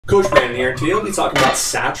Coach Brandon here. Today we'll be talking about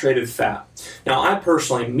saturated fat. Now, I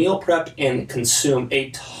personally meal prep and consume a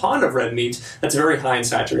ton of red meat that's very high in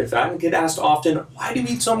saturated fat and get asked often, why do you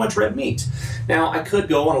eat so much red meat? Now, I could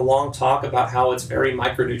go on a long talk about how it's very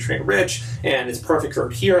micronutrient rich and it's perfect for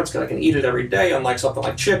adherence because I can eat it every day, unlike something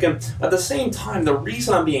like chicken. At the same time, the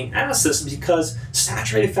reason I'm being asked this is because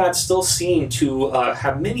saturated fat is still seen to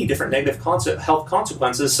have many different negative health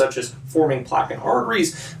consequences, such as forming plaque in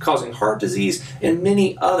arteries, causing heart disease, and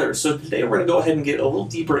many others. So today we're going to go ahead and get a little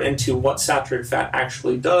deeper into what saturated fat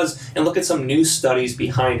actually does and look at some new studies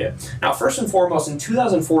behind it. Now, first and foremost, in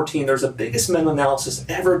 2014, there's the biggest meta-analysis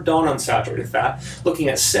ever done on saturated fat, looking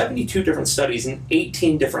at 72 different studies in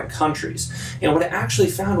 18 different countries. And what it actually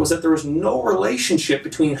found was that there was no relationship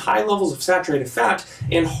between high levels of saturated fat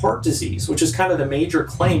and heart disease, which is kind of the major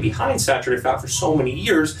claim behind saturated fat for so many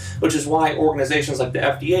years, which is why organizations like the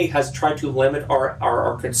FDA has tried to limit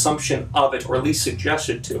our consumption of it, or at least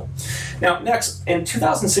suggested to. Now, next, in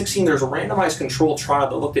 2016, there's a randomized controlled trial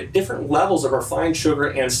that looked at different levels of refined sugar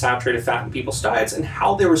and saturated fat in people's diets and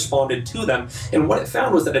how they responded to them. And what it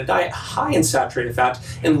found was that a diet high in saturated fat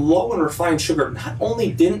and low in refined sugar not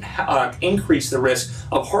only didn't increase the risk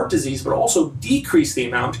of heart disease, but also decreased the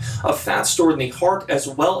amount of fat stored in the heart as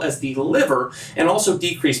well as the liver, and also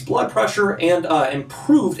decreased blood pressure and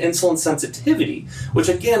improved insulin sensitivity, which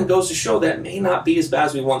again goes to show that it may not be as bad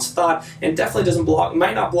as we once thought, and definitely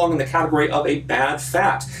might not belong in the category of a bad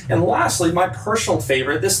fat. And lastly, my personal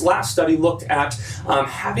favorite, this last study looked at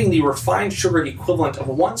having the refined sugar equivalent of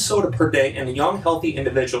 1 soda per day in young, healthy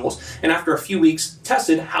individuals, and after a few weeks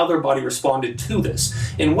tested how their body responded to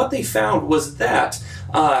this. And what they found was that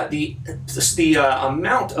the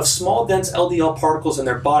amount of small, dense LDL particles in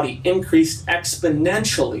their body increased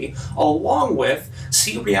exponentially, along with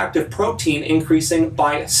C-reactive protein increasing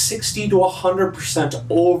by 60 to 100%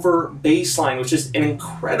 over baseline, which is an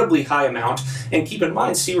incredibly high amount. And keep in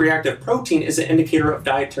mind, C-reactive protein is an indicator of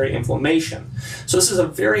dietary inflammation. So this is a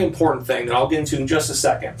very important thing that I'll get into in just a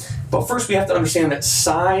second. But first, we have to understand that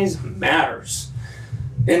size matters.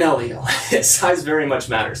 In LDL, size very much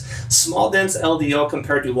matters. Small, dense LDL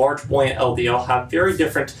compared to large, buoyant LDL have very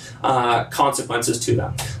different consequences to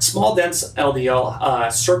them. Small, dense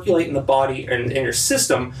LDL circulate in the body and in your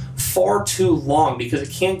system far too long because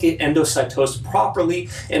it can't get endocytosed properly,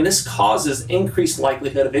 and this causes increased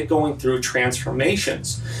likelihood of it going through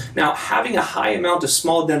transformations. Now, having a high amount of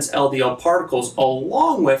small, dense LDL particles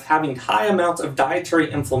along with having high amounts of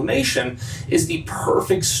dietary inflammation is the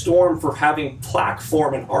perfect storm for having plaque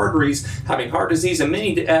form in arteries, having heart disease, and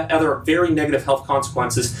many other very negative health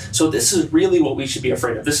consequences. So this is really what we should be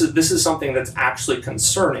afraid of. This is something that's actually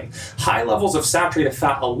concerning. High levels of saturated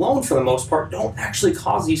fat alone, for the most part, don't actually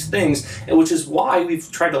cause these things, and which is why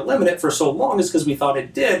we've tried to limit it for so long, is because we thought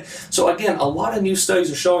it did. So again, a lot of new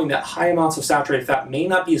studies are showing that high amounts of saturated fat may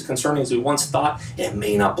not be as concerning as we once thought. It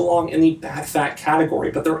may not belong in the bad fat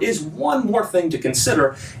category, but there is one more thing to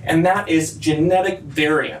consider, and that is genetic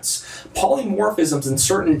variance. Polymorphisms in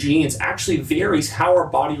certain genes actually varies how our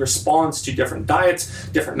body responds to different diets,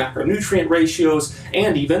 different macronutrient ratios,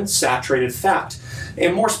 and even saturated fat.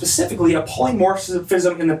 And more specifically, a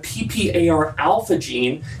polymorphism in the PPAR alpha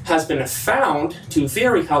gene has been found to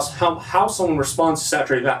vary how someone responds to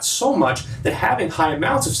saturated fat so much that having high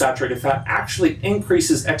amounts of saturated fat actually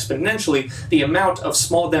increases exponentially the amount of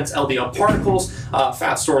small, dense LDL particles,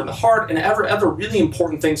 fat stored in the heart, and other really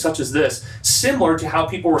important things such as this, similar to how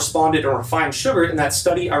people responded to refined sugar in that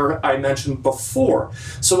study I mentioned before.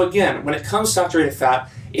 So again, when it comes to saturated fat,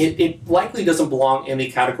 it likely doesn't belong in the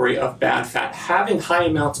category of bad fat. Having high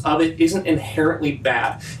amounts of it isn't inherently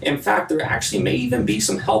bad. In fact, there actually may even be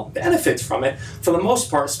some health benefits from it for the most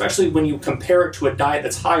part, especially when you compare it to a diet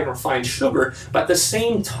that's high in refined sugar. But at the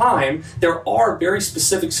same time, there are very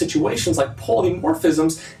specific situations like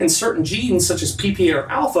polymorphisms in certain genes, such as PPAR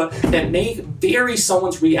alpha, that may vary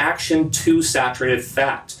someone's reaction to saturated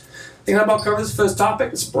fat. I think that about covers this for this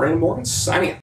topic. It's Brandon Morgan signing out.